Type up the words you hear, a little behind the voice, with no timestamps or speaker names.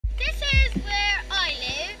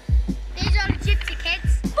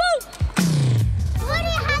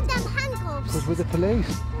with the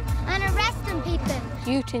police. And arresting people.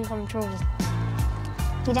 You think I'm trouble.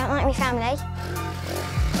 You don't like me family?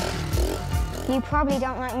 You probably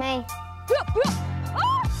don't like me.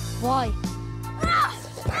 Why?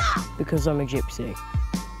 Because I'm a gypsy.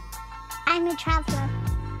 I'm a traveller.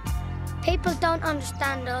 People don't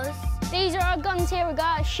understand us. These are our guns here, we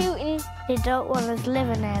got shooting. They don't want us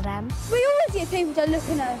living near them. We always see people that look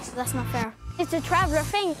at us. That's not fair. It's a traveller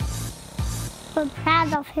thing. We're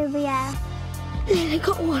proud of who we are. They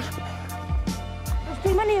got one. There's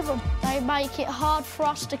too many of them. They make it hard for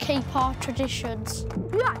us to keep our traditions.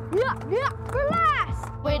 Relax!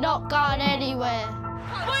 We're not going anywhere.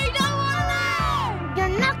 We don't want to!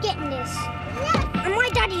 You're not getting this. And my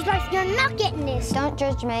daddy's life, you're not getting this. Don't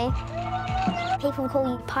judge me. People call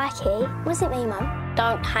you Paddy. What does it mean, Mum?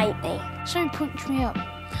 Don't hate me. So punch me up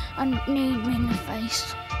and need me in the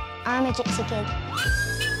face. I'm a Gypsy Kid.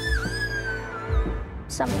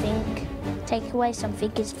 Something, take away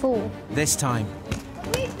something is full. This time,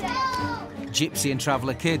 Gypsy and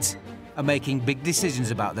Traveller kids are making big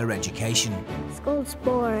decisions about their education. School's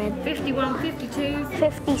boring. 51, 52.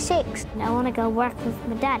 56. I want to go work with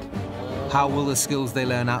my dad. How will the skills they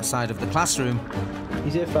learn outside of the classroom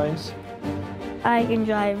His earphones. I can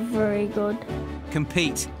drive very good.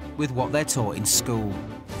 compete with what they're taught in school?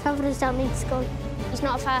 Travellers don't need school. He's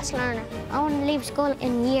not a fast learner. I want to leave school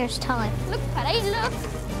in a year's time. Look, Paddy, look.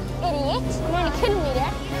 Idiot. You're only kidding me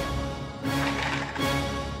there.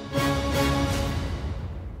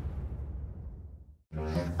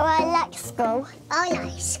 Oh, I like school. I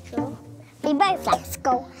like school. We both like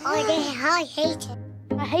school. I hate it.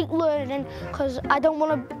 I hate learning because I don't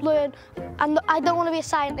want to learn, and I don't want to be a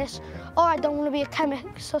scientist, or I don't want to be a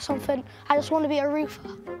chemist or something. I just want to be a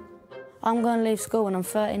roofer. I'm going to leave school when I'm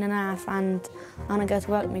 13 and a half and I'm going to go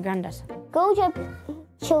to work with my granddad. School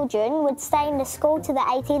children would stay in the school till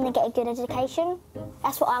they're 18 and get a good education.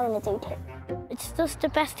 That's what I want to do too. It's just the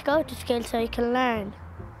best to go to school so you can learn.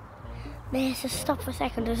 There's just stop for a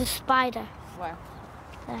second. There's a spider. Where?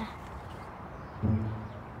 There.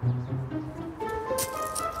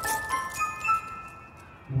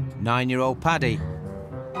 Nine-year-old Paddy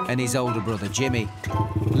and his older brother Jimmy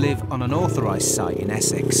live on an authorised site in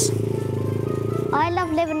Essex. I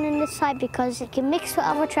love living in this site because you can mix with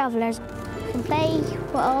other travellers, you can play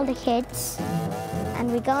with all the kids,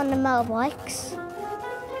 and we go on the motorbikes.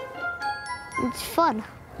 It's fun.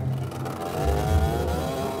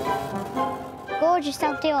 Gorgeous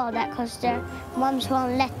don't do all that because their mums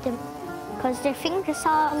won't let them, because they think it's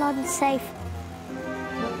all unsafe.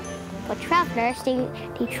 But travellers, they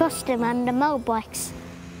trust them on the motorbikes.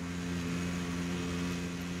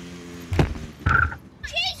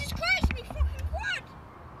 Jesus Christ, me fucking quad!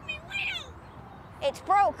 Me wheel! It's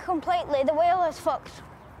broke completely. The wheel is fucked.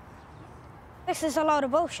 This is a load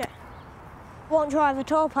of bullshit. Won't drive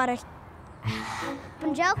at all, Paddy.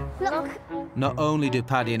 And Joe, look. Not only do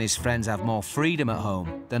Paddy and his friends have more freedom at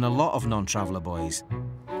home than a lot of non-traveller boys,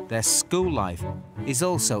 their school life is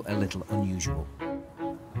also a little unusual.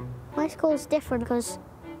 My school's different because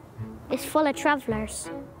it's full of travellers.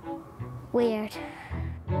 Weird.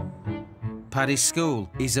 Paddy's school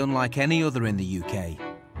is unlike any other in the UK.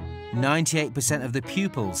 98% of the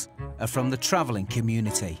pupils are from the travelling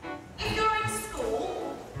community. If you're in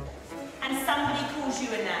school and somebody calls you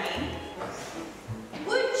a name,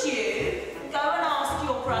 would you go and ask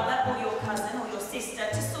your brother or your cousin or your sister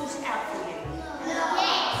to sort it out for you?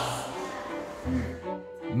 Yes!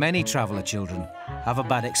 Many traveller children have a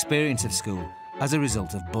bad experience of school as a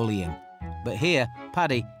result of bullying. But here,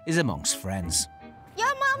 Paddy is amongst friends. Your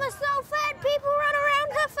mama's so fat, people run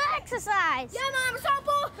around her for exercise. Your mama's so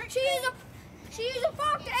poor, she used a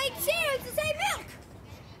fork to eat cereals to save milk.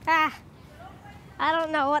 Ah, I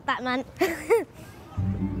don't know what that meant.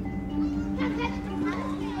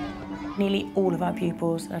 Nearly all of our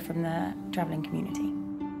pupils are from the travelling community.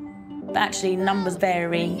 But actually, numbers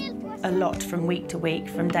vary a lot from week to week,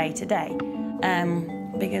 from day to day,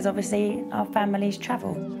 because obviously our families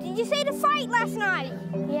travel. Did you see the fight last night?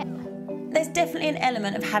 Yeah. There's definitely an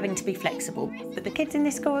element of having to be flexible, but the kids in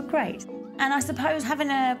this school are great. And I suppose having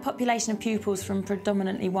a population of pupils from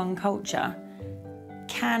predominantly one culture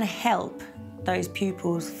can help those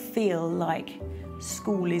pupils feel like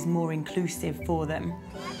school is more inclusive for them.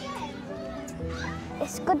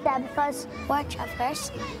 It's good there because we're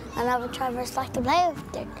travellers and other travellers like to play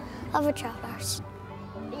with the other travellers.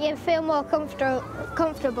 You feel more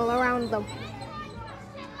comfortable around them.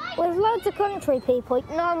 With loads of country people,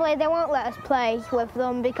 normally they won't let us play with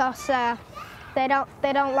them because they don't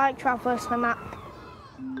like travellers and that.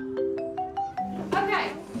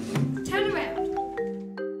 Okay, turn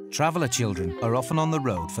around. Traveller children are often on the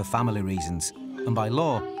road for family reasons and by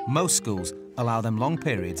law, most schools allow them long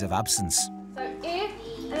periods of absence. So in,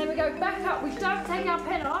 and then we go back up. We don't take our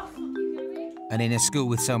pen off. And in a school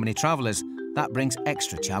with so many travellers, that brings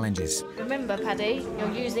extra challenges. Remember, Paddy,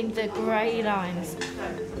 you're using the grey lines.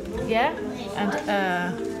 Yeah? And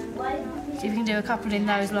so you can do a couple in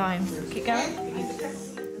those lines. Keep going.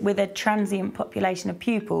 With a transient population of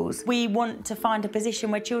pupils, we want to find a position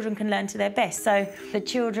where children can learn to their best. So the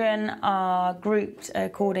children are grouped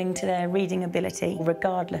according to their reading ability,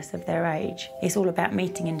 regardless of their age. It's all about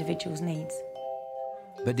meeting individuals' needs.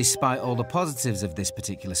 But despite all the positives of this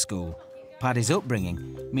particular school, Paddy's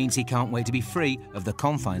upbringing means he can't wait to be free of the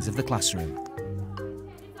confines of the classroom.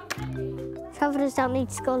 Travellers don't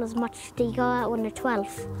need school as much as they go out when they're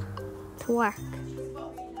 12 to work.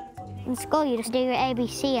 In school, you just do your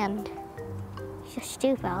ABC and it's just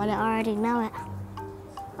stupid, and I already know it.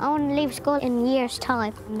 I want to leave school in a year's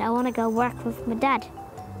time, and I want to go work with my dad.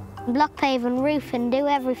 Block pave and roof and do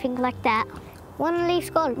everything like that. When I leave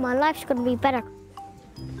school, my life's going to be better.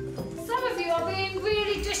 Some of you are being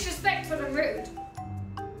really disrespectful and rude.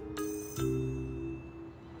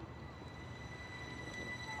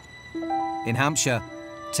 In Hampshire,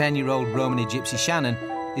 10-year-old Romany Gypsy Shannon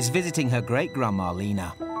is visiting her great-grandma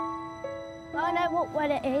Lena. I know what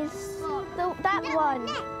one it is. That one.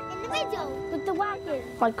 In the middle. With the wagon.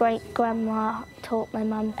 My great-grandma taught my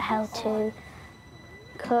mum how to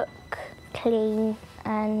cook, clean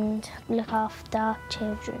and look after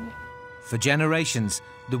children. For generations,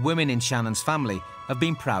 the women in Shannon's family have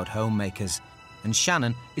been proud homemakers, and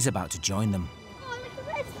Shannon is about to join them. Oh,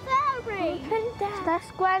 look at this fairy.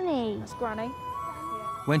 That's Granny. That's Granny.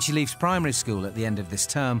 When she leaves primary school at the end of this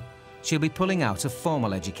term, she'll be pulling out of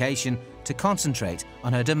formal education to concentrate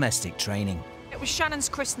on her domestic training. It was Shannon's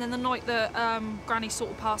christening the night that Granny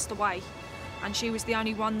sort of passed away, and she was the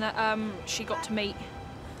only one that she got to meet.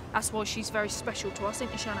 That's why she's very special to us,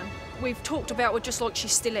 isn't she, Shannon? We've talked about her just like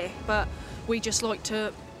she's still here, but we just like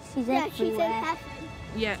to... She's everywhere. She's in heaven.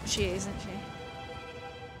 Yeah, she is, isn't she?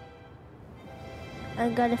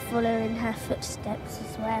 I'm going to follow in her footsteps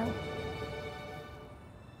as well.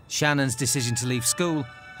 Shannon's decision to leave school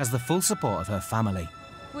has the full support of her family.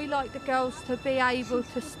 We like the girls to be able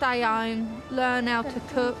to stay home, learn how to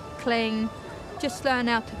cook, clean, just learn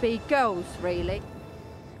how to be girls, really.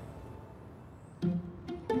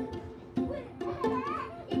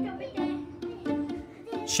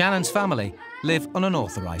 Shannon's family live on an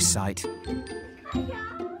authorised site,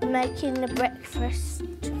 Making the breakfast.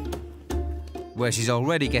 where she's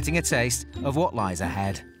already getting a taste of what lies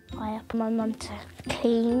ahead. I help my mum to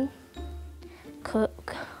clean,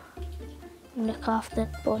 cook, and look after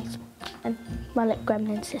the boys and my little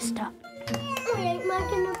gremlin sister. I ain't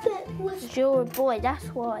making a breakfast. You're a boy, that's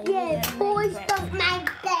why. Yeah, boys don't make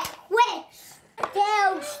breakfast.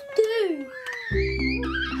 Girls do.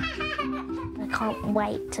 I can't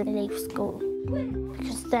wait to leave school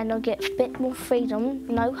because then I'll get a bit more freedom,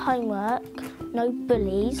 no homework, no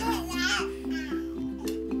bullies.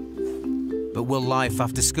 But will life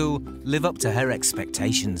after school live up to her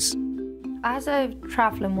expectations? As a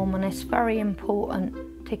travelling woman, it's very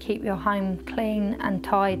important to keep your home clean and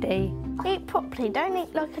tidy. Eat properly, don't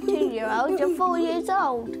eat like a 2-year-old, you're 4 years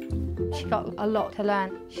old. She's got a lot to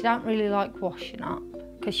learn. She don't really like washing up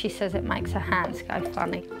because she says it makes her hands go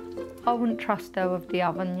funny. I wouldn't trust her with the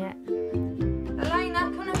oven yet.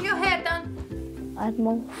 Elena, can I have your hair done? I have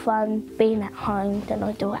more fun being at home than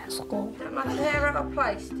I do at school. Don't my hair out of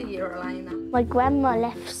place, do you, Elena? My grandma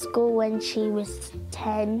left school when she was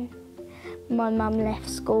 10. My mum left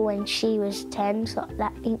school when she was 10, so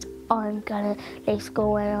that means I'm gonna leave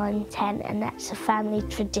school when I'm 10, and that's a family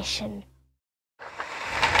tradition.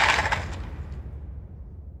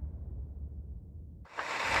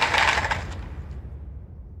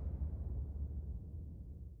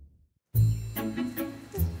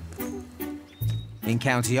 In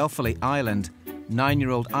County Offaly, Ireland,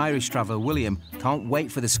 9-year-old Irish traveller William can't wait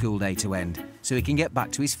for the school day to end so he can get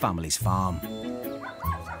back to his family's farm.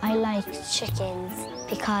 I like chickens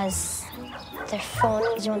because they're fun.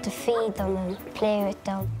 You want to feed them and play with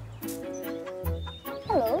them.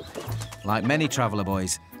 Hello. Like many traveller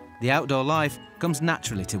boys, the outdoor life comes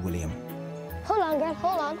naturally to William. Hold on, girl,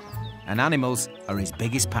 hold on. And animals are his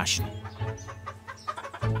biggest passion.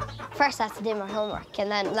 First I have to do my homework, and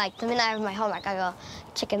then, like, the minute I have my homework, I go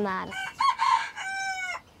chicken mad.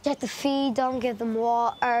 You have to feed them, give them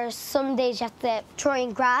water. Some days you have to throw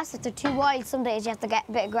in grass. If they're too wild, some days you have to get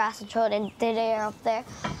a bit of grass and throw it in the air up there.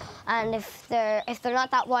 And if they're not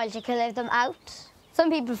that wild, you can leave them out. Some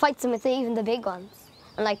people fight them with even the big ones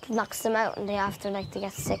and, like, knocks them out, and they have to, like, to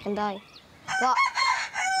get sick and die. But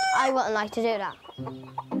I wouldn't like to do that.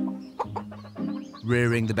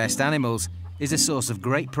 Rearing the best animals is a source of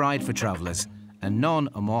great pride for travellers, and none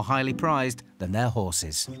are more highly prized than their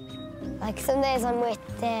horses. Like some days I'm with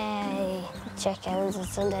the chickens and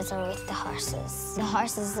some days I'm with the horses. The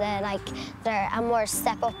horses, they're a more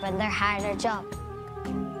step up and they're harder job.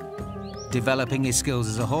 Developing his skills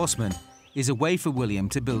as a horseman is a way for William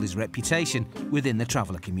to build his reputation within the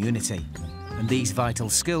traveller community. And these vital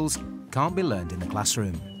skills can't be learned in the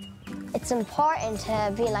classroom. It's important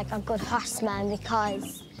to be like a good horseman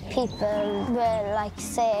because people will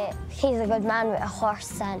say he's a good man with a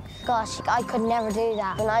horse, and gosh, I could never do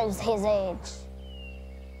that when I was his age.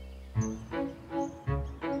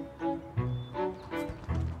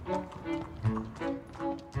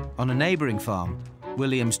 On a neighbouring farm,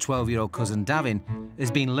 William's 12-year-old cousin Davin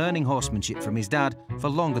has been learning horsemanship from his dad for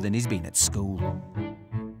longer than he's been at school.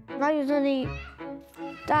 When I was only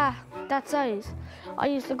that size, I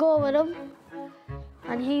used to go with him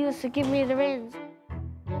and he used to give me the reins.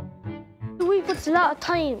 We put a lot of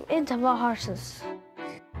time into our horses.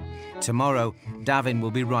 Tomorrow, Davin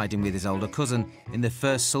will be riding with his older cousin in the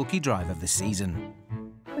first sulky drive of the season.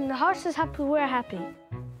 When the horse is happy, we're happy.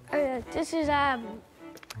 This is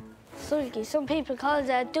sulky. Some people call it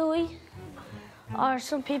a dewey, or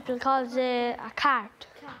some people call it a cart.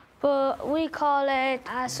 But we call it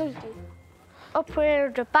a sulky. Up where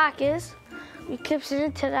the back is, we clips it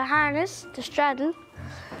into the harness, the straddle.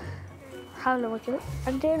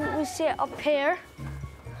 And then we sit up here,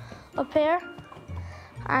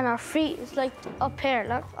 and our feet is like up here.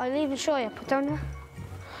 Look, I'll even show you. Put down there.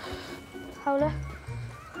 Hold it.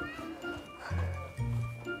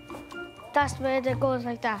 That's where it goes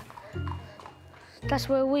like that. That's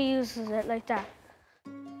where we use it like that.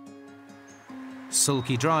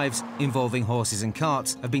 Sulky drives involving horses and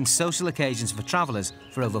carts have been social occasions for travellers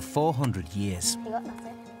for over 400 years. You got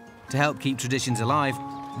nothing. To help keep traditions alive,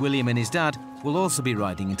 William and his dad will also be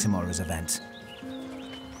riding in tomorrow's event.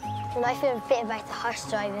 My favourite bit about the horse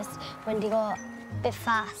drive is when they go a bit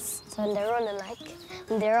fast, so when they're running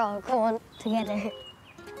and they're all going together.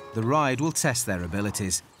 The ride will test their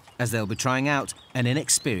abilities, as they'll be trying out an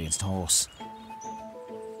inexperienced horse.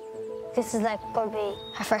 This is going to be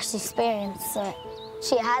her first experience. So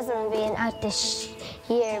she hasn't been out this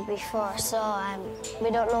year before, so we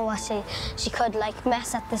don't know what she could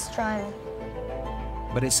mess at this driving.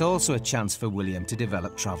 But it's also a chance for William to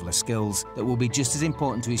develop traveller skills that will be just as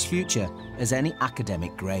important to his future as any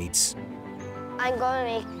academic grades. I'm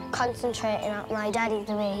going to be concentrating on my daddy,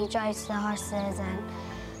 the way he drives the horses and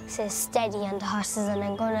says steady on the horses, and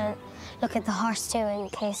I'm going to look at the horse too in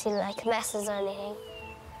case he messes or anything.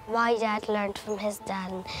 My dad learned from his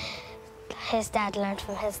dad, and his dad learned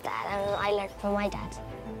from his dad, and I learned from my dad.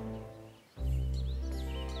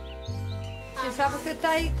 Just have a good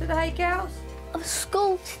day today, girls?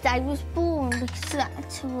 School today was boring because I had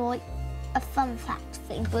to write a fun fact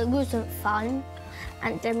thing, but it wasn't fun.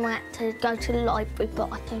 And then we had to go to the library,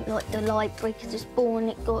 but I don't like the library because it's boring.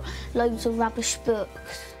 It got loads of rubbish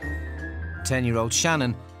books. 10-year-old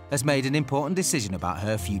Shannon has made an important decision about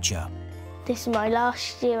her future. This is my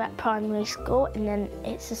last year at primary school, and then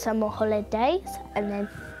it's the summer holidays, and then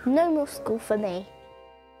no more school for me.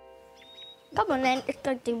 Come on then, let's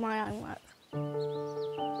go do my homework.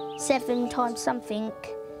 7 times something,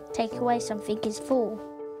 take away something is 4.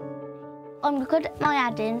 I'm good at my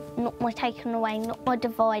adding, not my taking away, not my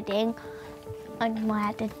dividing, only my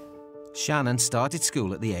adding. Shannon started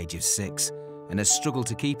school at the age of 6 and has struggled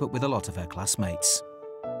to keep up with a lot of her classmates.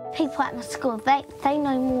 People at my school, they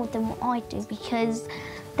know more than what I do because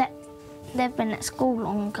they've been at school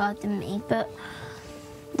longer than me, but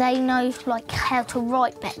they know how to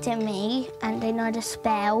write better than me, and they know the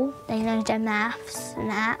spell, they know the maths and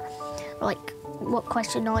that. What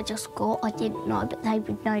question I just got, I didn't know, but they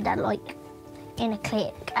would know that in a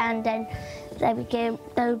click, and then they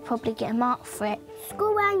would probably get a mark for it.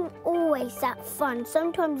 School ain't always that fun.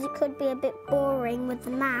 Sometimes it could be a bit boring with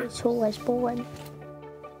the maths. It's always boring.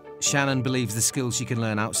 Shannon believes the skills she can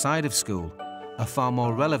learn outside of school are far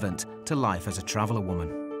more relevant to life as a traveller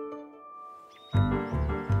woman.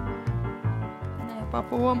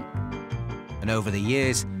 And over the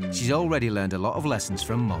years, she's already learned a lot of lessons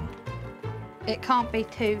from Mum. It can't be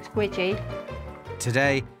too squidgy.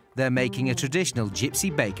 Today, they're making a traditional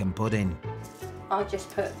gypsy bacon pudding. I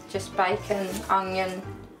just put bacon, onion,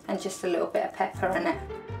 and just a little bit of pepper in it.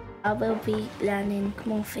 I will be learning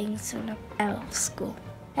more things when I'm out of school.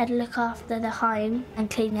 I'd look after the home and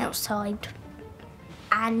clean outside.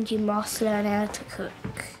 And you must learn how to cook.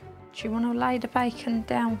 Do you want to lay the bacon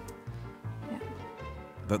down? Yeah.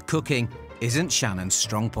 But cooking isn't Shannon's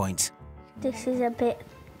strong point. This is a bit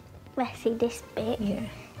messy, this bit. Yeah.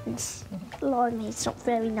 Slimy, it's not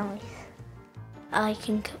very nice. I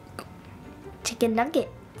can cook chicken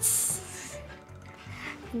nuggets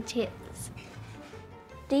and chips.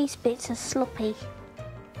 These bits are sloppy.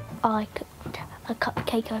 I cooked a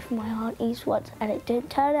cupcake over my auntie's once and it didn't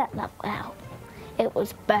turn out that well. It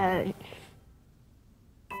was burnt.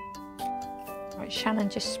 Right, Shannon,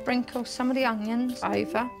 just sprinkle some of the onions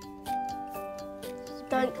over.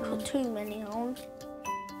 Don't put too many on.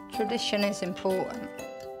 Tradition is important.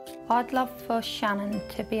 I'd love for Shannon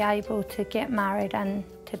to be able to get married and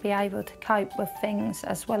to be able to cope with things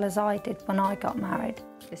as well as I did when I got married.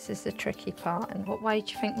 This is the tricky part. And what way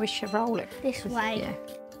do you think we should roll it? This way. Yeah.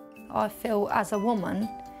 I feel as a woman,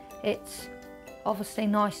 it's obviously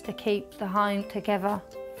nice to keep the home together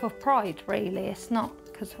for pride, really. It's not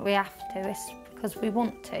because we have to, it's because we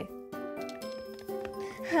want to.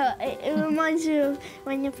 It reminds me of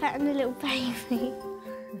when you're patting a little baby.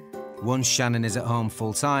 Once Shannon is at home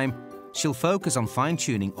full-time, she'll focus on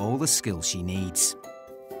fine-tuning all the skills she needs.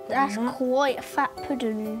 That's quite a fat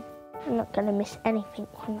pudding. I'm not going to miss anything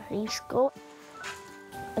when I leave school.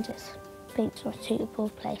 I just think it's a suitable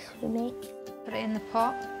place for me. Put it in the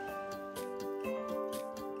pot.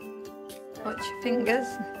 Watch your fingers.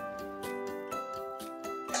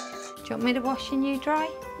 Do you want me to wash and you dry?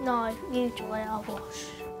 No, you dry, I'll wash.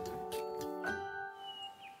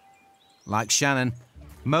 Like Shannon,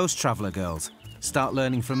 most traveller girls start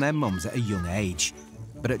learning from their mums at a young age.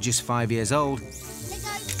 But at just 5 years old,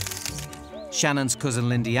 Shannon's cousin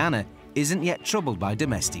Lindiana isn't yet troubled by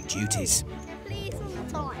domestic duties. Please, all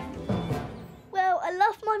the time. Well, I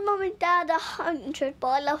love my mum and dad 100, but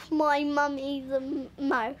I love my mummy the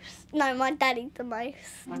most. No, my daddy the most.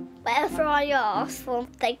 Whatever I ask for,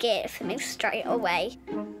 they get it for me straight away.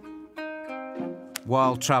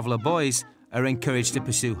 While traveller boys are encouraged to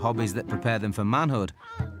pursue hobbies that prepare them for manhood,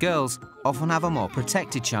 girls often have a more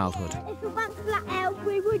protected childhood. If we went flat out,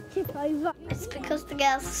 we would tip over. It's because the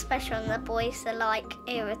girls are special and the boys are, like,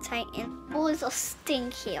 irritating. Boys are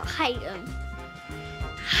stinky, I hate them.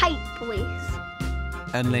 Hate boys.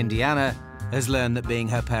 And Lindiana has learned that being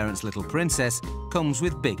her parents' little princess comes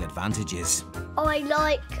with big advantages. I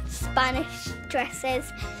like Spanish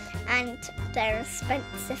dresses and they're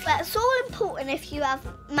expensive. But it's all important if you have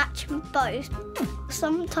matching bows.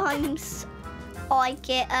 Sometimes I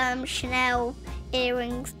get Chanel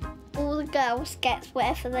earrings. All the girls get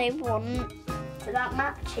whatever they want without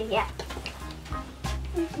matching yet.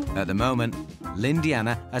 At the moment,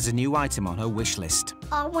 Lindiana has a new item on her wish list.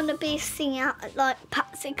 I want to be a singer like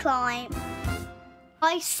Patsy Cline.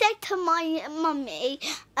 I said to my mummy,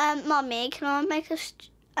 Mummy, can I make a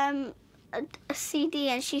CD?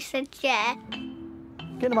 And she said, yeah.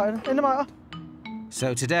 Get in the motor.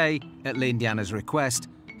 So today, at Lindiana's request,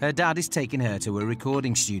 her dad is taking her to a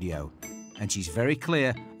recording studio, and she's very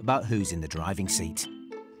clear about who's in the driving seat.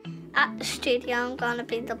 At the studio, I'm going to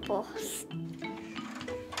be the boss.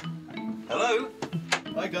 Hello.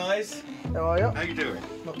 Hi, guys. How are you? How you doing?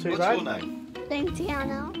 Not too What's bad. your name?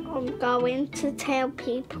 Lindiana, I'm going to tell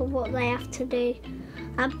people what they have to do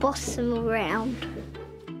and boss them around.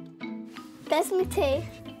 There's my tea.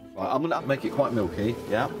 Right, I'm going to make it quite milky,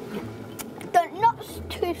 yeah? Not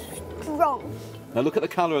too strong. Now look at the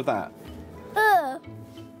colour of that.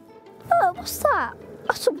 What's that?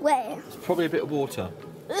 That's wet. It's probably a bit of water.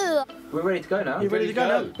 We're ready to go now. You ready to go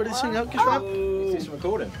now? Ready to sing out? Get right. Is this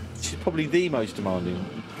recording? She's probably the most demanding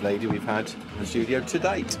lady we've had in the studio to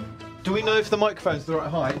date. Do we know if the microphone's the right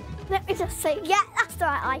height? Let me just see. Yeah, that's the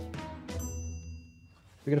right eye.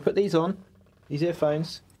 We're going to put these on, these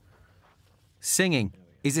earphones. Singing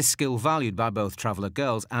is a skill valued by both traveller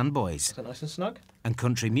girls and boys. Is that nice and snug? And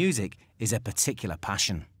country music is a particular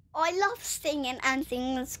passion. I love singing and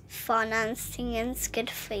singing's fun and singing's good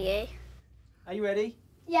for you. Are you ready?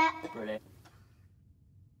 Yeah. Brilliant.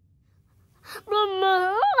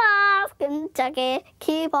 Kentucky,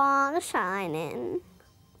 keep on shining.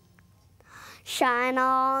 Shine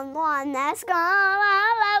on one that's gonna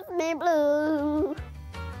love me blue.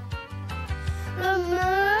 The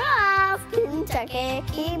moon of Kentucky,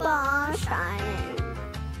 keep on shining.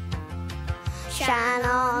 Shine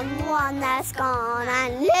on one that's gone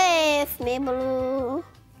and leave me blue.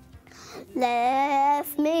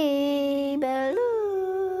 Leave me blue.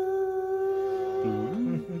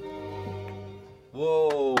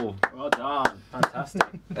 Whoa. Well done. Fantastic.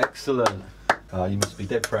 Excellent. Oh, you must be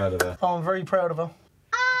dead proud of her. Oh, I'm very proud of her.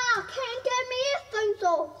 Can't get me earphones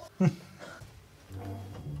off.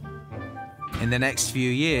 In the next few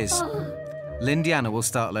years, Lindiana will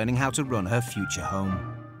start learning how to run her future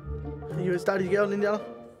home. Are you his daddy's girl, Lindiana?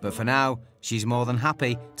 But for now, she's more than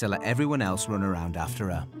happy to let everyone else run around after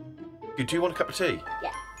her. Do you want a cup of tea?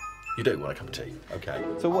 Yeah. You do want a cup of tea? OK.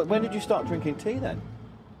 So when did you start drinking tea then?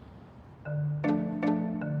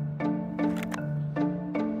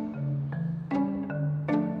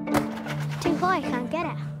 Too high, I can't get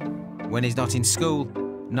it. When he's not in school,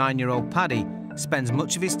 9-year-old Paddy spends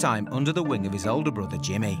much of his time under the wing of his older brother,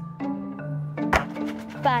 Jimmy.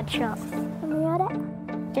 Bad shot. Have you had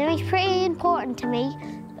it? Jimmy's pretty important to me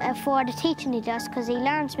for the teaching he does, because he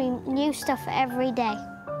learns me new stuff every day.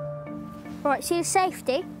 Right, see the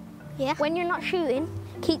safety? Yeah. When you're not shooting,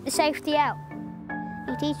 keep the safety out.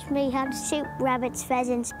 He teaches me how to shoot rabbits,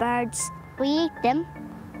 pheasants, birds. We eat them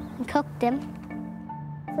and cook them.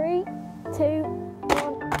 3, 2,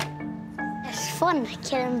 1. It's fun,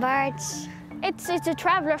 killing birds. It's a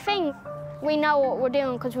traveller thing. We know what we're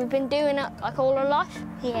doing because we've been doing it like all our life.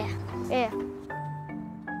 Yeah. Yeah.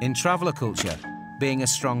 In traveller culture, being a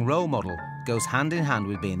strong role model goes hand in hand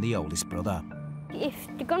with being the oldest brother. If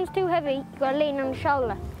the gun's too heavy, you gotta lean on the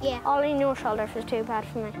shoulder. Yeah. I'll lean your shoulder if it's too bad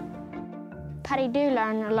for me. Paddy do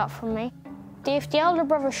learn a lot from me. If the older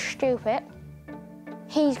brother's stupid,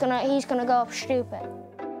 he's gonna go up stupid.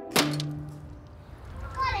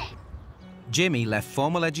 Jimmy left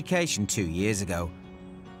formal education 2 years ago.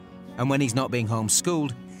 And when he's not being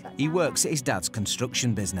homeschooled, he works at his dad's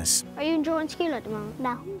construction business. Are you enjoying school at the moment?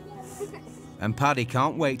 No. And Paddy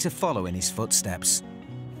can't wait to follow in his footsteps.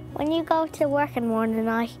 When you go to work in the morning and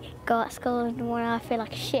I go to school in the morning, I feel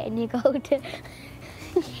like shit, and you go to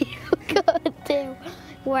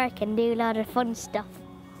work and do a lot of fun stuff.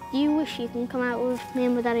 You wish you can come out with me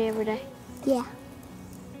and my daddy every day? Yeah.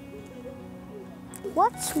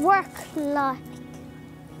 What's work like?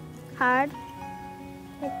 Hard.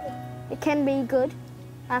 It can be good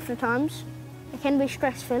after times. It can be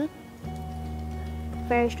stressful.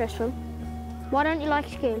 Very stressful. Why don't you like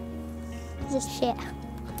school? Just shit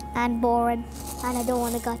and boring, and I don't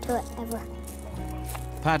want to go to it ever.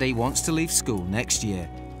 Paddy wants to leave school next year,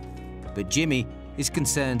 but Jimmy is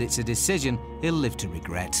concerned it's a decision he'll live to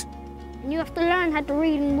regret. You have to learn how to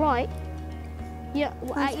read and write. Yeah,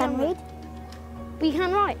 I can read. But you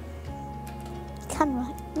can't write. Can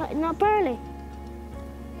write. Not barely.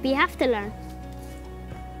 But you have to learn.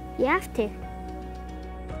 You have to.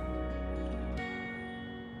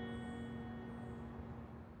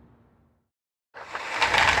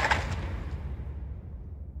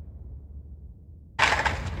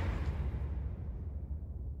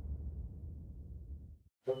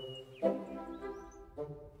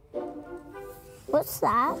 What's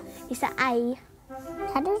that? It's an A.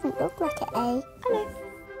 That doesn't look like an A. I know.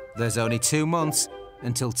 There's only 2 months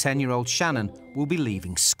until 10-year-old Shannon will be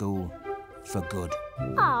leaving school for good.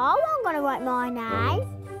 Oh, I'm going to write my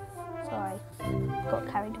name. Sorry, got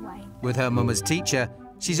carried away. With her mum as teacher,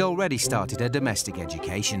 she's already started her domestic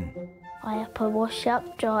education. I up a wash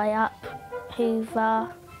up, dry up,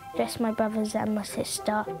 hoover, dress my brothers and my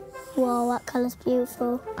sister. Whoa, that colour's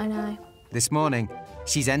beautiful. I know. This morning,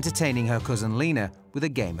 she's entertaining her cousin Lena with a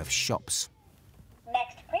game of shops.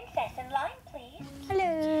 Next princess in line, please.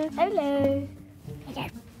 Hello. Hello. Okay.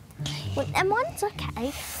 Well, and one's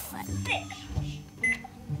okay. 6.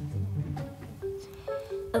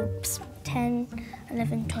 Oops. 10,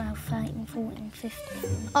 11, 12, 13, 14,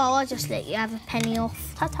 15. Oh, I'll just let you have a penny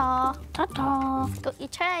off. Ta-ta. Ta-ta. Got your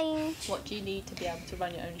change. What do you need to be able to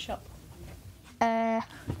run your own shop?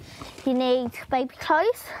 You need baby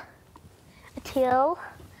clothes, a till,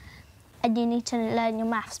 and you need to learn your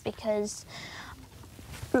maths because,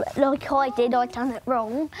 like I did, I'd done it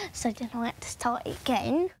wrong, so then I had to start it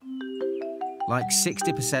again. Like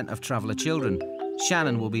 60% of traveller children,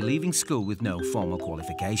 Shannon will be leaving school with no formal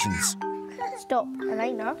qualifications. Stop,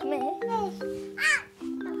 Elena, come here.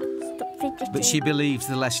 Stop fidgeting. But she believes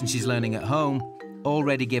the lessons she's learning at home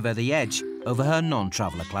already give her the edge over her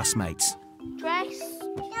non-traveller classmates. Dress.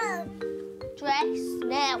 No. Dress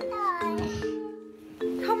now.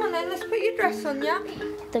 Come on then, let's put your dress on, yeah?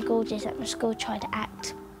 The gorgeous at my school try to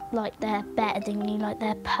act like they're better than you, like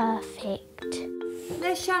they're perfect.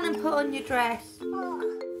 Let Shannon put on your dress.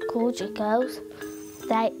 Gorgeous girls,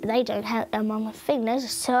 they don't help their mum a thing. They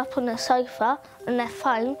just sit up on the sofa on their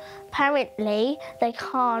phone. Apparently, they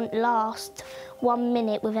can't last 1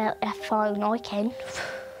 minute without their phone. I can.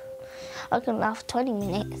 I can last 20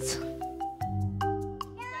 minutes.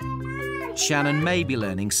 Shannon may be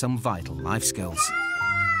learning some vital life skills,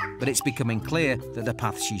 but it's becoming clear that the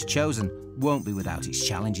path she's chosen won't be without its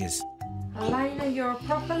challenges. Elena, you're a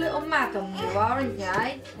proper little madam, you are, aren't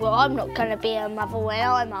you? Well, I'm not going to be a mother when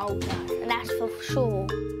I'm older, and that's for sure.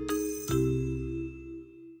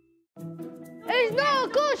 It's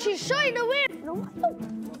not good, she's trying to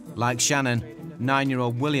win. Like Shannon,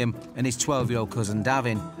 9-year-old William and his 12-year-old cousin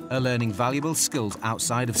Davin are learning valuable skills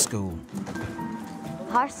outside of school.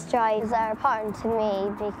 Horse drives are important to me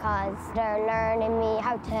because they're learning me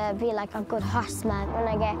how to be like a good horseman when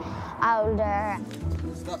I get older.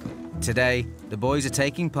 Today, the boys are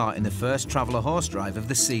taking part in the first traveller horse drive of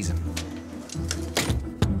the season.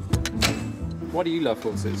 Why do you love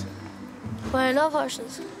horses? Well, I love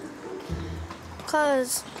horses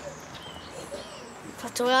because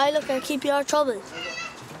that's the way I look at keep you out of trouble.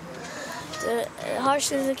 The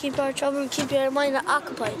horses that keep you out of trouble keep your mind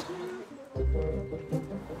occupied.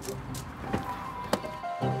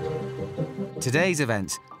 Today's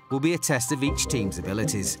event will be a test of each team's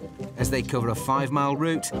abilities as they cover a 5-mile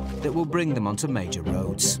route that will bring them onto major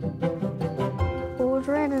roads. Oh,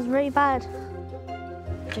 the rain is really bad.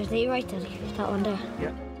 There's the right there, that one there.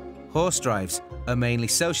 Yeah. Horse drives are mainly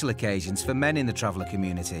social occasions for men in the traveller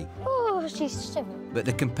community. Oh, she's stupid. But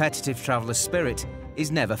the competitive traveller spirit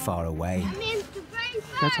is never far away.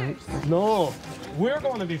 That's right. No, we're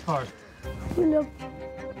going to be first. Look.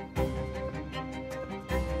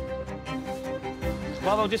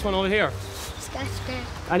 What about this one over here? That's good.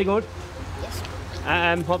 Any good? Yes.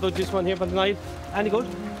 What about this one here for tonight? Any good?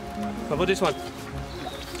 What about this one?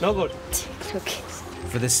 No good.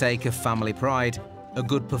 For the sake of family pride, a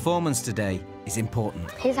good performance today is important.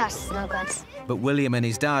 His horse is no good. But William and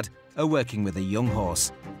his dad are working with a young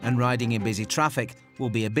horse, and riding in busy traffic will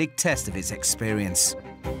be a big test of its experience.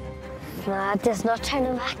 Nah, there's no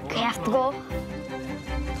turning back. We have to go.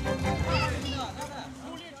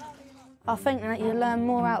 I think that you learn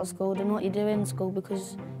more out of school than what you do in school,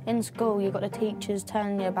 because in school you've got the teachers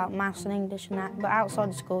telling you about maths and English and that, but outside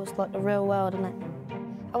of school it's like the real world, isn't it?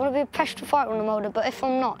 I want to be a pressure fighter when I'm older, but if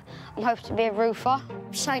I'm not, I'm hoping to be a roofer.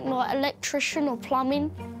 Something like electrician or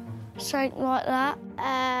plumbing, something like that.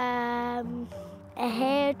 A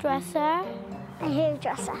hairdresser. A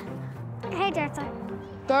hairdresser. A hairdresser.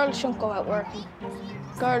 Girls shouldn't go out working.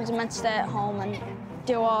 Girls are meant to stay at home and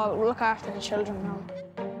look after the children now.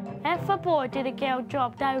 If a boy did a girl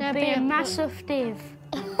job, that would be a massive div.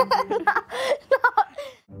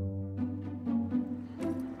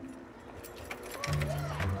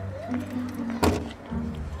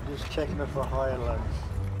 Just checking it for higher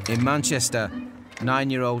loads. In Manchester,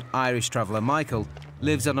 9-year-old Irish traveller Michael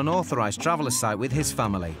lives on an authorised traveller site with his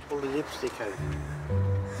family. Pull the lipstick out.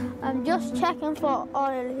 I'm just checking for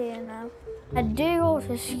oil here now. I do go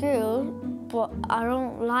to school, but I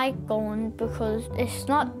don't like going because it's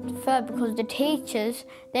not fair, because the teachers,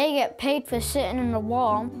 they get paid for sitting in the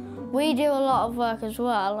warm. We do a lot of work as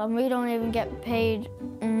well, and we don't even get paid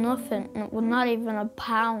nothing, not even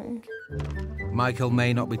 £1. Michael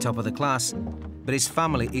may not be top of the class, but his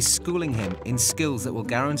family is schooling him in skills that will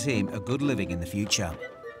guarantee him a good living in the future.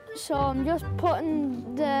 So I'm just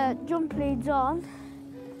putting the jump leads on.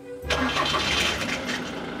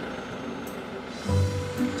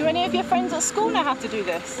 Do any of your friends at school now have to do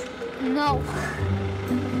this? No,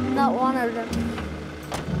 not one of them.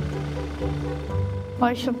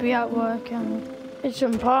 I should be at work, and it's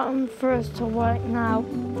important for us to work now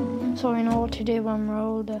so we know what to do when we're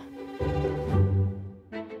older.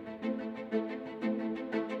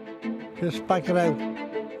 Just back it out.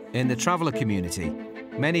 In the traveller community,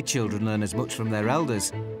 many children learn as much from their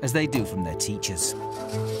elders as they do from their teachers.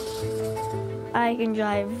 I can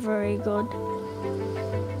drive very good.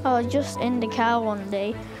 I was just in the car one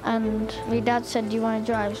day and my dad said, "Do you want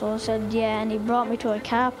to drive?" So I said, "Yeah," and he brought me to a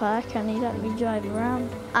car park and he let me drive around.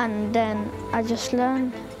 And then I just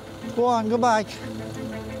learned. Go on, go back.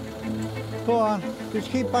 Go on, just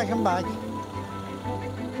keep back and back.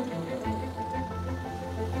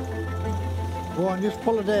 Go on, just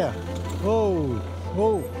pull it there. Oh,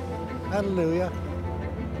 oh, hallelujah.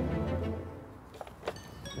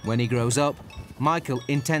 When he grows up, Michael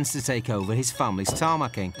intends to take over his family's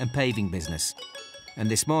tarmacking and paving business. And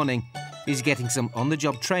this morning, he's getting some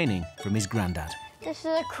on-the-job training from his granddad. This is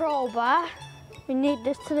a crowbar. We need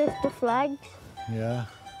this to lift the flags. Yeah.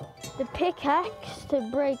 The pickaxe to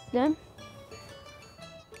break them.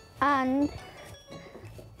 And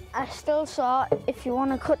a steel saw if you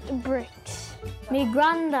want to cut the bricks. My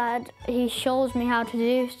granddad, he shows me how to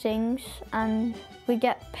do things and we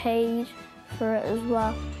get paid for it as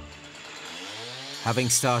well. Having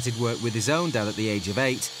started work with his own dad at the age of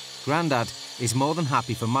 8, Grandad is more than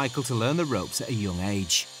happy for Michael to learn the ropes at a young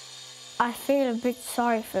age. I feel a bit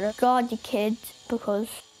sorry for the gaudy kids because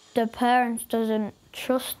the parents doesn't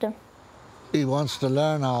trust them. He wants to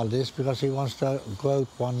learn all this because he wants to go out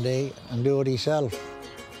one day and do it himself.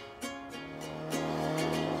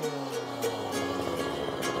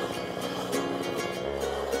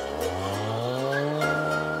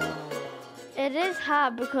 It is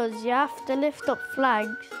hard because you have to lift up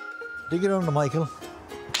flags. Dig it under, Michael.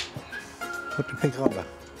 Put the pick under.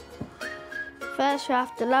 First we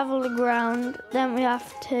have to level the ground, then we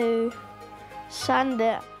have to sand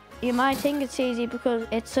it. You might think it's easy because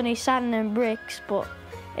it's only sand and bricks, but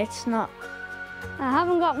it's not. I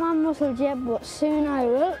haven't got my muscles yet, but soon I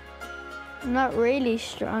will. I'm not really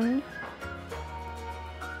strong,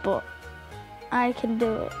 but I can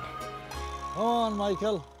do it. Come on,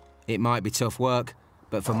 Michael. It might be tough work,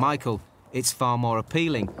 but for Michael, it's far more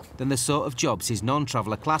appealing than the sort of jobs his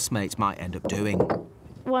non-traveller classmates might end up doing.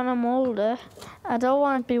 When I'm older, I don't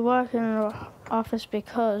want to be working in an office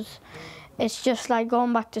because it's just like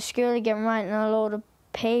going back to school again, writing a load of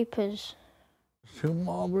papers. 2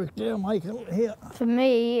 more bricks there, Michael. Here. For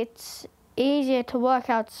me, it's easier to work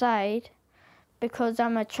outside because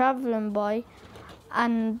I'm a travelling boy,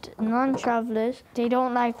 and non-travellers, they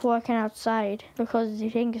don't like working outside because they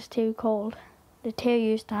think it's too cold. They're too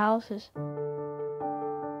used to houses.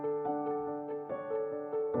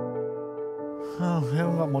 Oh, we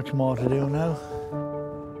haven't got much more to do now.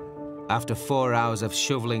 After 4 hours of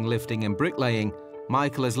shovelling, lifting and bricklaying,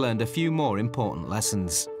 Michael has learned a few more important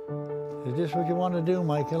lessons. Is this what you want to do,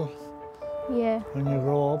 Michael? Yeah. When you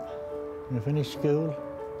grow up, when you finish school?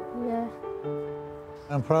 Yeah.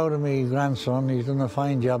 I'm proud of my grandson. He's done a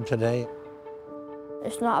fine job today.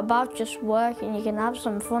 It's not about just working, you can have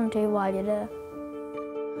some fun too while you're there.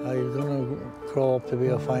 Are you going to grow up to be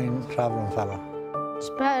a fine travelling fella? It's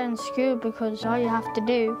better in school because all you have to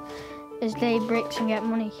do is lay bricks and get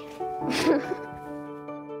money.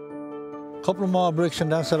 Couple more bricks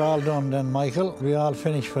and that's it all done then, Michael. We all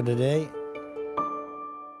finished for the day.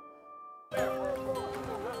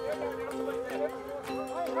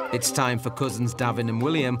 It's time for cousins Davin and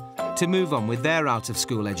William to move on with their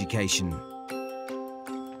out-of-school education.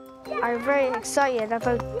 I'm very excited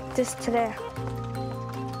about this today.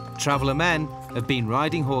 Traveller men have been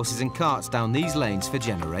riding horses and carts down these lanes for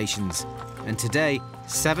generations. And today,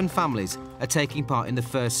 7 families are taking part in the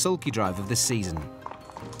first sulky drive of the season.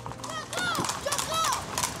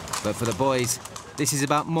 But for the boys, this is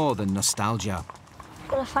about more than nostalgia. I'm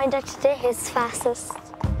gonna find out today who's fastest.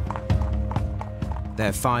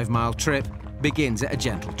 Their 5-mile trip begins at a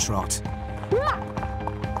gentle trot.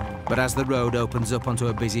 But as the road opens up onto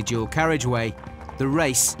a busy dual carriageway, the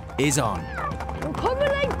race is on. I'm coming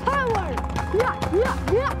like power! Yeah!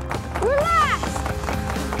 Relax!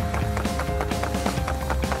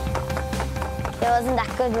 It wasn't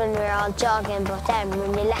that good when we were all jogging, but then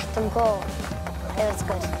when you let them go, it was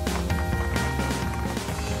good.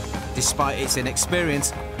 Despite its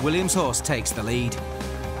inexperience, William's horse takes the lead.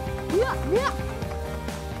 Yeah!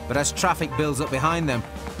 But as traffic builds up behind them,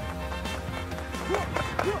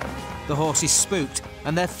 the horse is spooked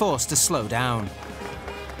and they're forced to slow down.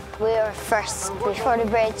 We were first before the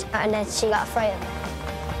bridge, and then she got frightened.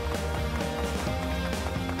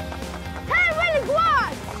 Hey, Willie, go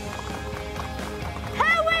on!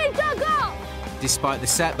 Hey, Willie, go! Despite the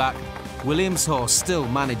setback, William's horse still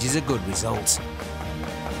manages a good result.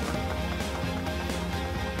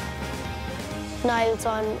 Niall's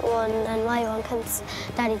on 1 and my one comes,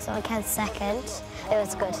 Daddy's one comes second. It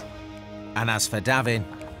was good. And as for Davin,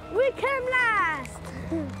 We came last!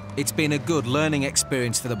 it's been a good learning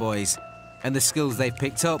experience for the boys, and the skills they've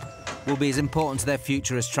picked up will be as important to their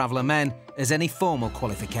future as traveller men as any formal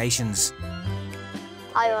qualifications.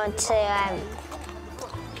 I want to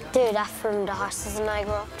do that from the horses when I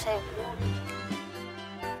grow up too.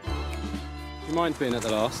 Do you mind being at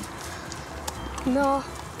the last? No,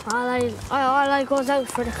 all I goes out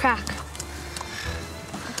for the crack.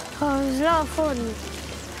 Oh, it was a lot of fun. It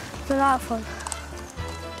was a lot of fun.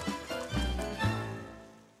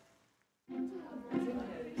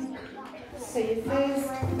 So your first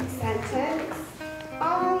sentence,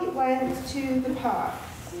 I went to the park.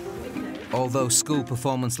 Although school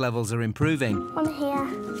performance levels are improving, I'm here.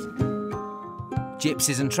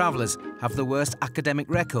 Gypsies and travellers have the worst academic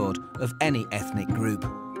record of any ethnic group.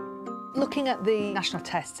 Looking at the national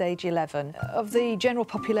tests, age 11, of the general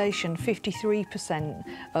population, 53%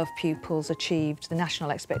 of pupils achieved the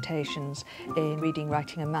national expectations in reading,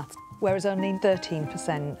 writing and maths, whereas only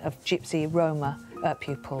 13% of Gypsy Roma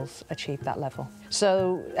pupils achieved that level.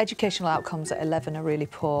 So educational outcomes at 11 are really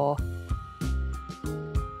poor.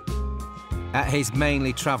 At his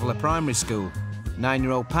mainly traveller primary school,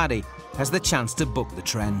 9-year-old Paddy has the chance to buck the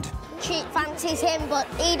trend. She fancies him, but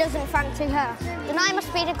he doesn't fancy her. Then I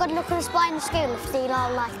must be the good-looking boy in the school if they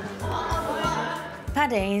all like me.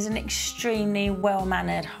 Paddy is an extremely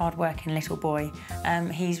well-mannered, hard-working little boy.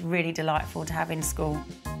 He's really delightful to have in school.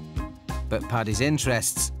 But Paddy's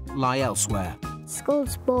interests lie elsewhere.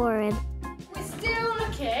 School's boring. still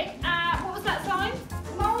looking at, what was that sign?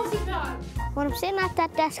 Multiply. When I'm sitting at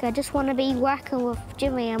that desk, I just want to be working with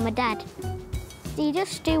Jimmy and my dad. You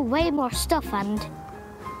just do way more stuff and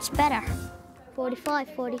it's better.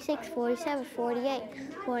 45, 46, 47, 48,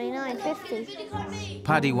 49, 50.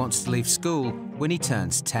 Paddy wants to leave school when he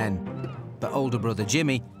turns 10, but older brother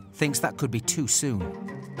Jimmy thinks that could be too soon.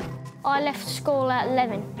 I left school at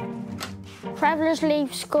 11. Travellers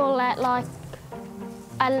leave school at like,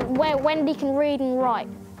 where Wendy can read and write.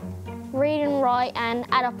 Read and write and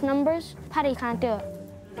add up numbers. Paddy can't do it.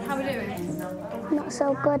 How are we doing? Not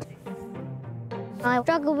so good. I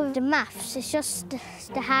struggle with the maths. It's just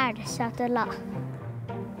the hardest out of the lot.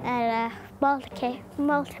 And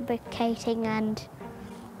multiplicating and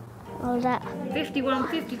all that. 51,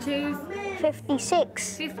 52.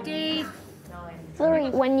 56. 50. 3.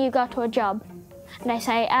 When you go to a job, and they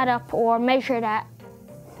say add up or measure that,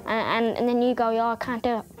 and then you go, yeah, I can't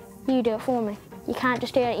do it. You do it for me. You can't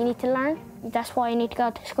just do it, you need to learn. That's why you need to go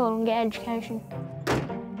to school and get education.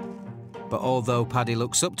 But although Paddy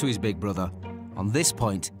looks up to his big brother, on this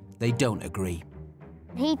point, they don't agree.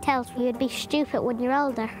 He tells me you'd be stupid when you're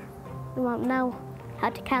older. You won't know how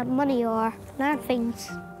to count money or learn things.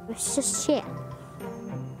 It's just shit.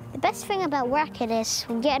 The best thing about working is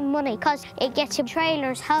getting money, because it gets you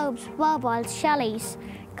trailers, homes, mobiles, shellies,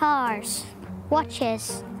 cars,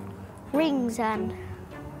 watches, rings and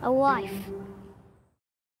a wife.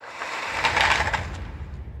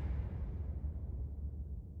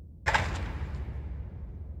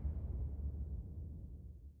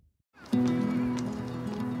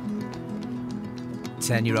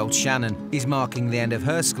 Ten-year-old Shannon is marking the end of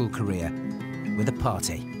her school career with a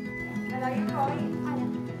party.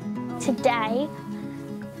 Today,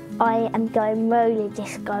 I am going roller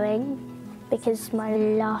discoing because it's my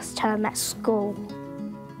last term at school.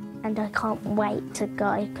 And I can't wait to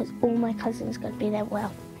go because all my cousins are going to be there.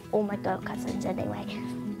 Well, all my girl cousins anyway.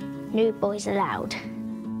 No boys allowed. Do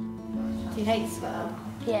you hate school?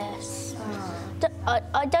 Yes.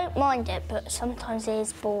 I don't mind it, but sometimes it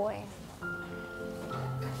is boring.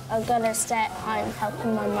 I'm going to stay at home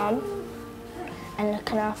helping my mum and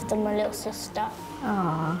looking after my little sister.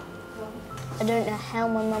 Aww. I don't know how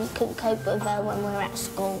my mum couldn't cope with her when we were at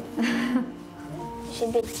school.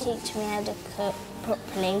 She'd be teaching me how to cook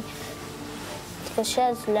properly because she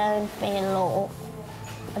has learned me a lot.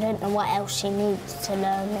 I don't know what else she needs to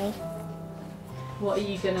learn me. What are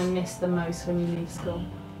you going to miss the most when you leave school?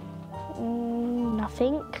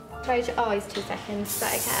 Nothing. Close your eyes 2 seconds, is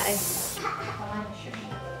that okay?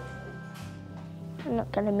 I'm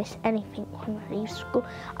not going to miss anything when I leave school.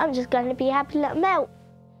 I'm just going to be a happy little melt.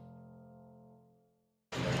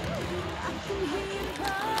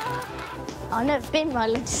 I've never been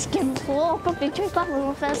roller disking before. I'll probably trip up on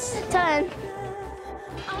my first turn.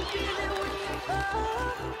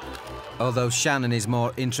 Although Shannon is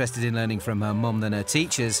more interested in learning from her mum than her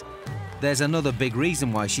teachers, there's another big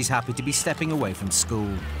reason why she's happy to be stepping away from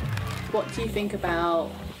school. What do you think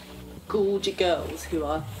about gorgeous girls who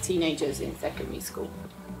are teenagers in secondary school?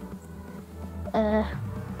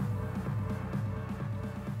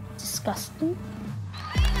 Disgusting.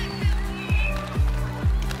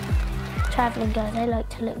 Travelling girls, they like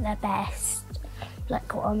to look their best,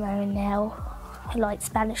 like what I'm wearing now. I like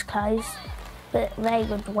Spanish clothes, but they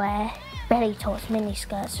would wear belly tops, mini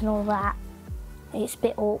skirts and all that. It's a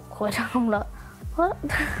bit awkward. I'm like, what?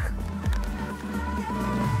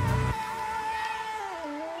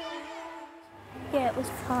 Yeah, it was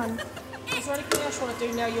fun. Is there anything else you want to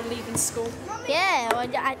do now you're leaving school? Yeah, I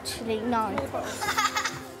actually no.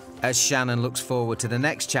 As Shannon looks forward to the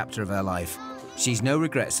next chapter of her life, she's no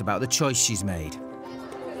regrets about the choice she's made.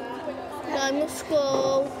 No more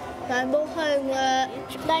school, no more homework,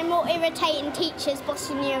 no more irritating teachers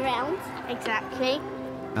bossing you around. Exactly.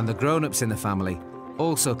 And the grown-ups in the family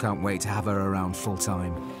also can't wait to have her around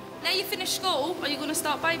full-time. Now you finish school, are you going to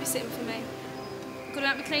start babysitting for me? Going to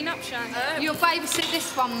help me clean up, Shan? You'll babysit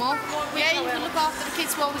this one, Mom. Yeah, you can look after the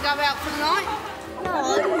kids while we go out for the night.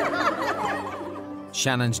 No.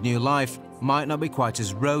 Shannon's new life might not be quite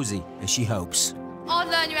as rosy as she hopes. I'll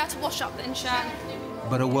learn you how to wash up then, Shan.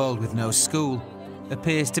 But a world with no school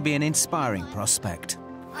appears to be an inspiring prospect.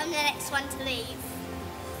 I'm the next one to leave.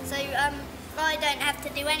 So I don't have to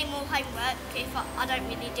do any more homework if I don't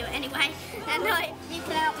really do it anyway. And you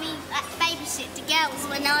can help me babysit the girls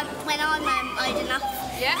when I'm old enough.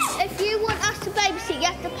 Yes. If you want us to babysit, you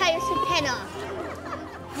have to pay us a tenner.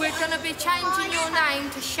 We're going to be changing your name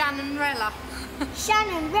to Shannonrella.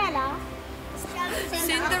 Shannonrella?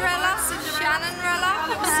 Cinderella? Shannonrella?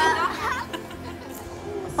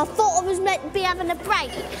 I thought I was meant to be having a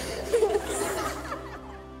break.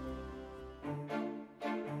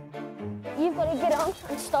 you've got to get on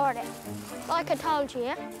and start it. Like I told you,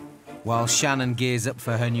 yeah? While Shannon gears up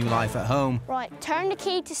for her new life at home, Right, turn the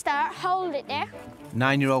key to start, hold it there.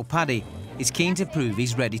 9-year-old Paddy is keen to prove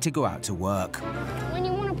he's ready to go out to work. When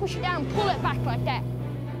you want to push it down, pull it back like that.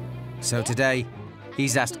 So today,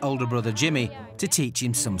 he's asked older brother Jimmy to teach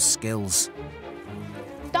him some skills.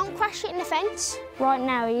 Don't crash it in the fence. Right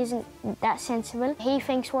now, he isn't that sensible. He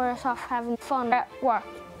thinks we're off having fun at work.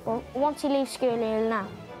 Well, once he leaves school, he'll know.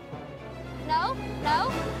 No,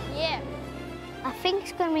 no, yeah. I think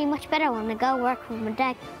it's going to be much better when I go work with my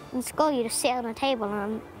dad. In school, you just sit on a table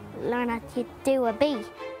and learn how to do a B.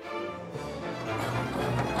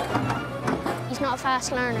 He's not a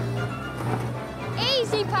fast learner.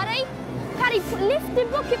 Easy, Paddy. Paddy, lift the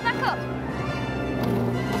bucket back up.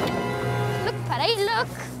 Look, Paddy, look.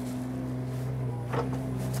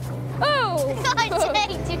 Oh!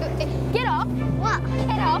 Get off. What?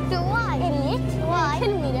 Get off. Why? Idiot. Why? You're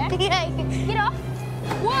killing me there. Get off.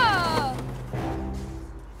 Whoa!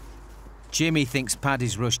 Jimmy thinks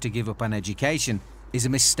Paddy's rush to give up on education is a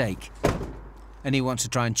mistake, and he wants to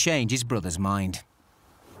try and change his brother's mind.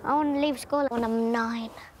 I want to leave school when I'm 9,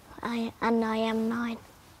 and I am 9.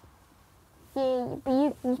 You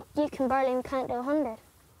can barely count to 100.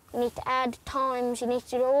 You need to add times, you need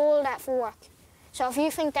to do all that for work. So if you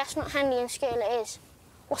think that's not handy in school, it is.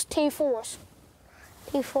 What's 2 4s?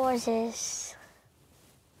 2 4s is...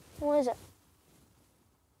 What is it?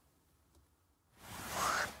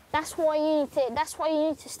 That's why you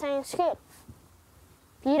need to stay in school.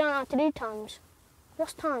 You don't have to do times.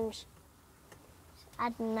 What's times?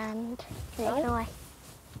 Adding and taking away.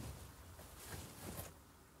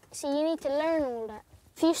 See, you need to learn all that.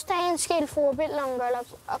 If you stay in school for a bit longer, like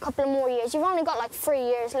a couple of more years, you've only got like 3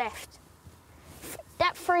 years left.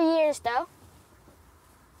 That 3 years, though,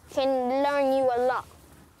 can learn you a lot.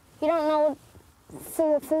 You don't know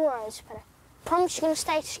what 4 hours, but I promise you're going to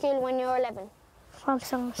stay to school when you're 11.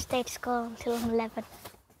 Promise I'm going to stay to school until I'm 11.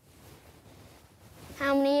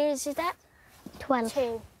 How many years is that? 12.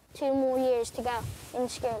 2. 2 more years to go in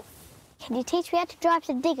school. Can you teach me how to drive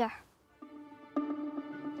the digger?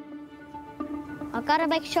 I've got to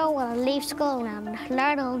make sure when I leave school and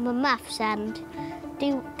learn all my maths and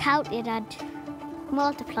do counting and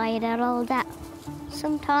multiplying and all that.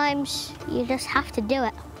 Sometimes you just have to do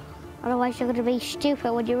it. Otherwise you're going to be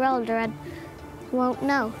stupid when you're older and won't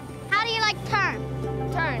know. How do you like turn?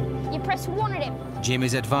 Turn. You press one of them.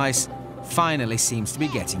 Jimmy's advice finally seems to be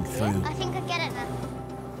getting through. I think I get it now.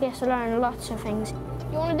 He has to learn lots of things.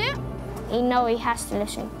 You want to do it? You know he has to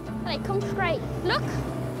listen. Hey, come straight. Look.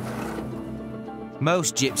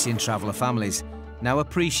 Most Gypsy and traveller families now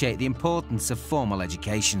appreciate the importance of formal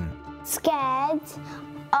education. Scared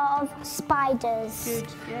of spiders. Good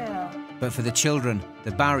girl. But for the children,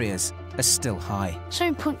 the barriers are still high.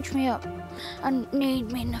 So punch me up and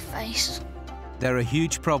kneed me in the face. There are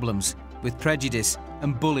huge problems with prejudice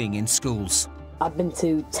and bullying in schools. I've been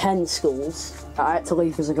to 10 schools. I had to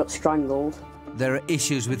leave because I got strangled. There are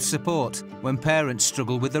issues with support when parents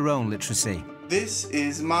struggle with their own literacy. This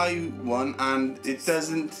is my one and it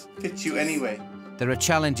doesn't fit you anyway. There are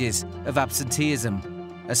challenges of absenteeism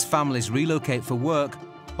as families relocate for work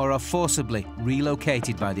or are forcibly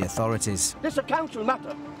relocated by the authorities. This is a council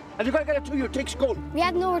matter, and you've got to get it to your take school. We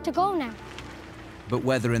have nowhere to go now. But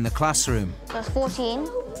whether in the classroom... That's 14.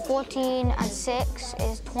 14 and 6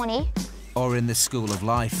 is 20. ...or in the school of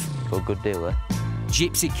life... Got a good deal there.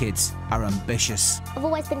 Gypsy kids are ambitious. I've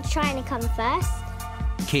always been trying to come first.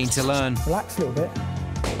 Keen to learn. Relax a little bit.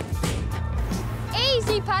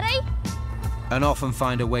 Easy, Paddy. And often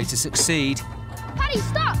find a way to succeed. Paddy,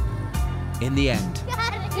 stop. In the end.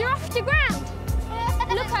 You're off the ground.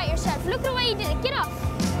 Look at yourself. Look at the way you did it. Get off.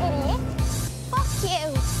 Idiot. Fuck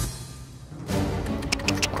you.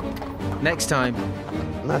 Next time...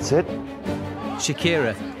 That's it.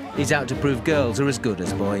 Shakira is out to prove girls are as good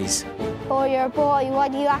as boys. Oh, you're a boy. Why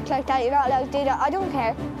do you act like that? You're not allowed to do that. I don't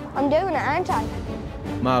care. I'm doing it, aren't I?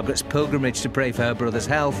 Margaret's pilgrimage to pray for her brother's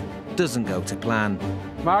health doesn't go to plan.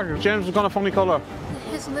 Margaret, James has got a funny colour.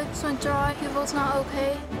 His lips went dry. He was not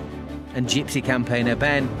okay. And Gypsy campaigner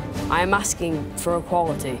Ben... I am asking for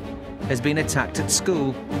equality. ...has been attacked at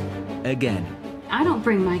school again. I don't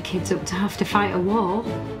bring my kids up to have to fight a war.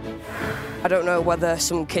 I don't know whether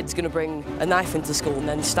some kid's going to bring a knife into school and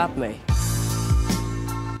then stab me.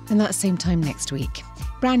 And that's same time next week.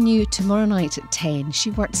 Brand new tomorrow night at 10.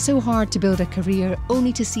 She worked so hard to build a career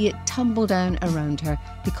only to see it tumble down around her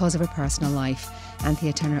because of her personal life.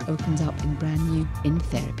 Anthea Turner opens up in Brand New in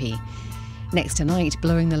Therapy. Next tonight,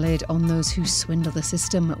 blowing the lid on those who swindle the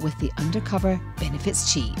system with the undercover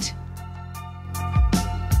benefits cheat.